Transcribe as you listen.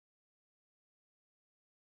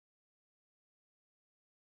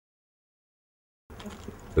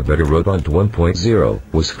The Beggar Robot 1.0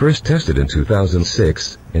 was first tested in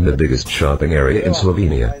 2006 in the biggest shopping area in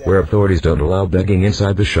Slovenia, where authorities don't allow begging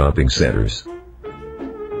inside the shopping centers.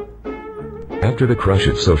 After the crush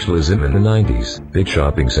of socialism in the 90s, big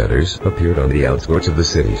shopping centers appeared on the outskirts of the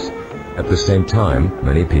cities. At the same time,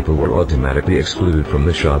 many people were automatically excluded from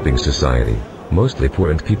the shopping society, mostly poor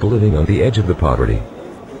and people living on the edge of the poverty.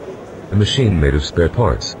 A machine made of spare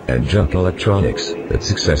parts and junk electronics that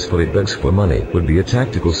successfully begs for money would be a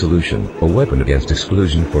tactical solution, a weapon against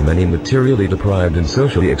exclusion for many materially deprived and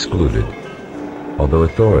socially excluded. Although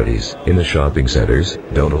authorities in the shopping centers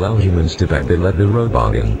don't allow humans to beg, they let the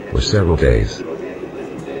robot in for several days.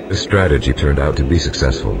 The strategy turned out to be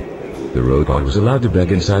successful. The robot was allowed to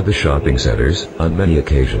beg inside the shopping centers on many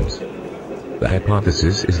occasions. The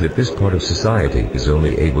hypothesis is that this part of society is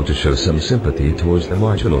only able to show some sympathy towards the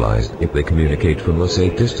marginalized if they communicate from a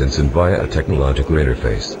safe distance and via a technological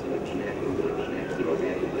interface.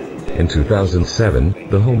 In 2007,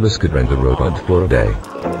 the homeless could rent a robot for a day.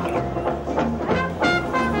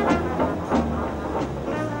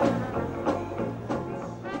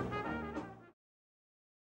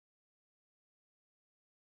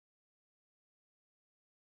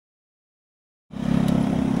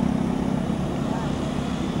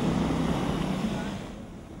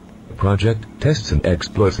 The project tests and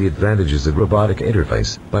exploits the advantages of robotic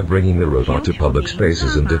interface by bringing the robot to public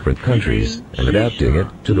spaces in different countries and adapting it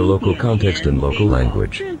to the local context and local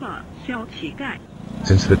language.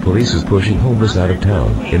 Since the police is pushing homeless out of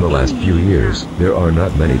town in the last few years, there are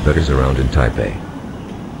not many beggars around in Taipei.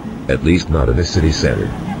 At least not in the city center.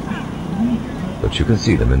 But you can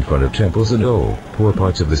see them in front of temples and poor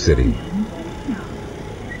parts of the city.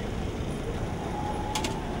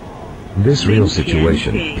 In this real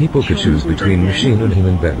situation, people could choose between machine and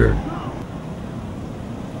human beggar.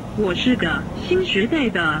 我是个新时代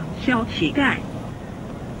的小乞丐。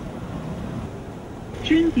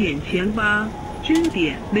捐点钱吧，捐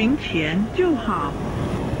点零钱就好。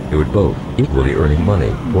 They would both equally earning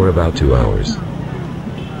money for about 2 hours.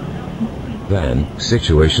 Then,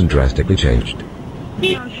 situation drastically changed.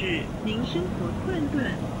 要是您生活困顿，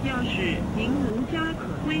要是您无家可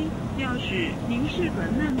归，要是您是个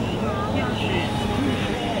难民，要是您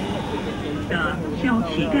是的小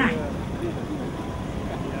乞丐，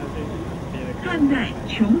看待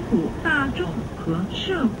穷苦大众和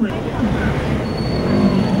社会动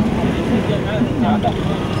荡。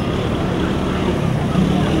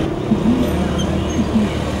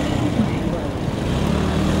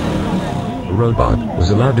 The robot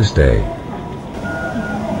was allowed to stay.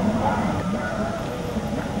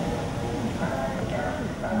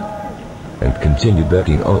 And continued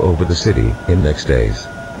begging all over the city in next days.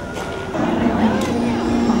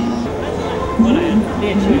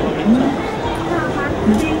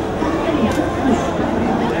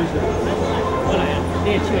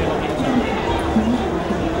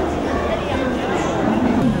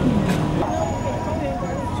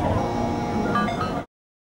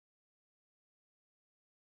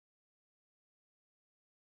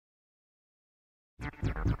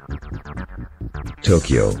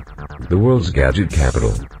 Tokyo, the world's gadget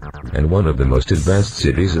capital, and one of the most advanced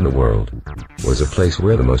cities in the world, was a place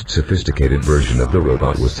where the most sophisticated version of the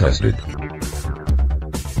robot was tested.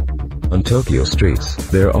 On Tokyo streets,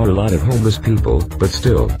 there are a lot of homeless people, but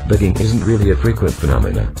still, begging isn't really a frequent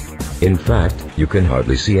phenomenon. In fact, you can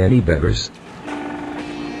hardly see any beggars.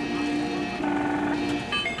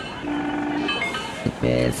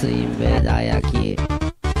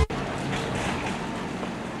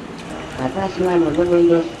 私は物乞い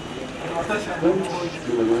です。現代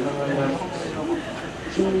式の物乞いで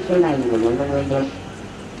す。新世代の物乞いです。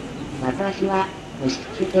私は物質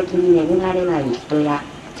的に恵まれない人や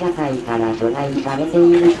社会から阻害されて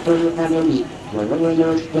いる人のために物乞い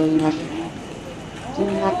をしています。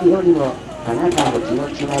金額よりもあなたの気持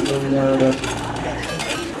ちが重要です。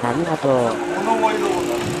ありがとう。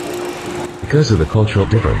Because of the cultural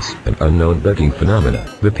difference and unknown begging phenomena,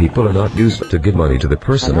 the people are not used to give money to the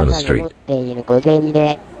person on the street.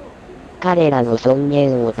 彼らの尊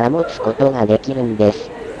厳を保つことができるんで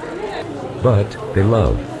す。 But they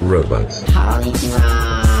love robots.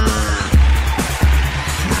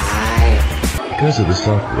 Because of the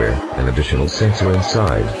software and additional sensor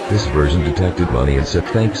inside, this version detected money and said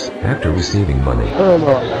thanks after receiving money. どう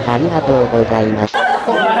もありがとうございます。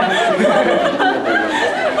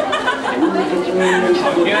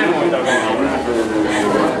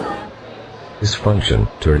 This function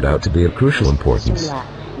turned out to be of crucial importance.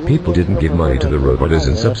 People didn't give money to the robot as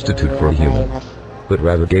a substitute for a human, but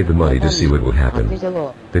rather gave the money to see what would happen.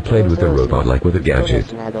 They played with the robot like with a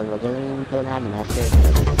gadget.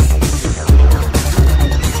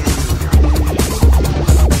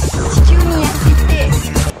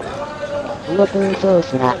 この紛争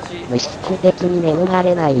すら、物質的に恵ま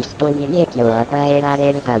れない人に利益を与えら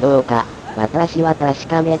れるかどうか、私は確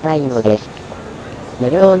かめたいのです。無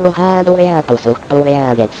料のハードウェアとソフトウェ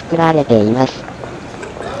アで作られています。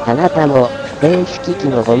あなたも、電子機器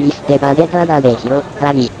のゴミ捨て場でタダで拾っ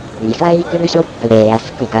たり、リサイクルショップで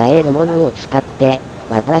安く買えるものを使って、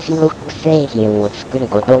私の複製品を作る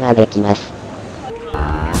ことができます。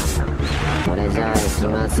これじゃあ行き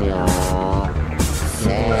ますよ。せ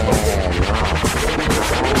ーの。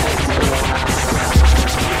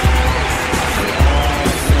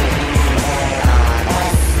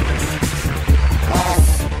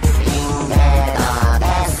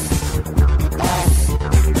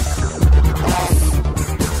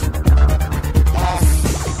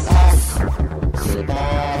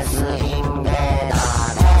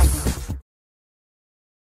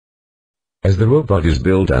As the robot is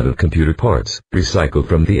built out of computer parts, recycled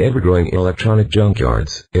from the ever-growing electronic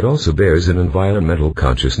junkyards, it also bears an environmental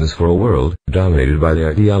consciousness for a world dominated by the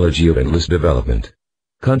ideology of endless development.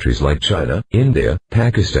 Countries like China, India,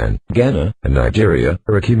 Pakistan, Ghana, and Nigeria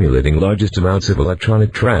are accumulating largest amounts of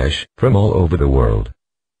electronic trash from all over the world.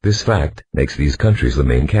 This fact makes these countries the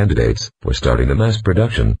main candidates for starting the mass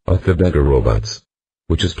production of the beggar robots,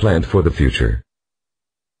 which is planned for the future.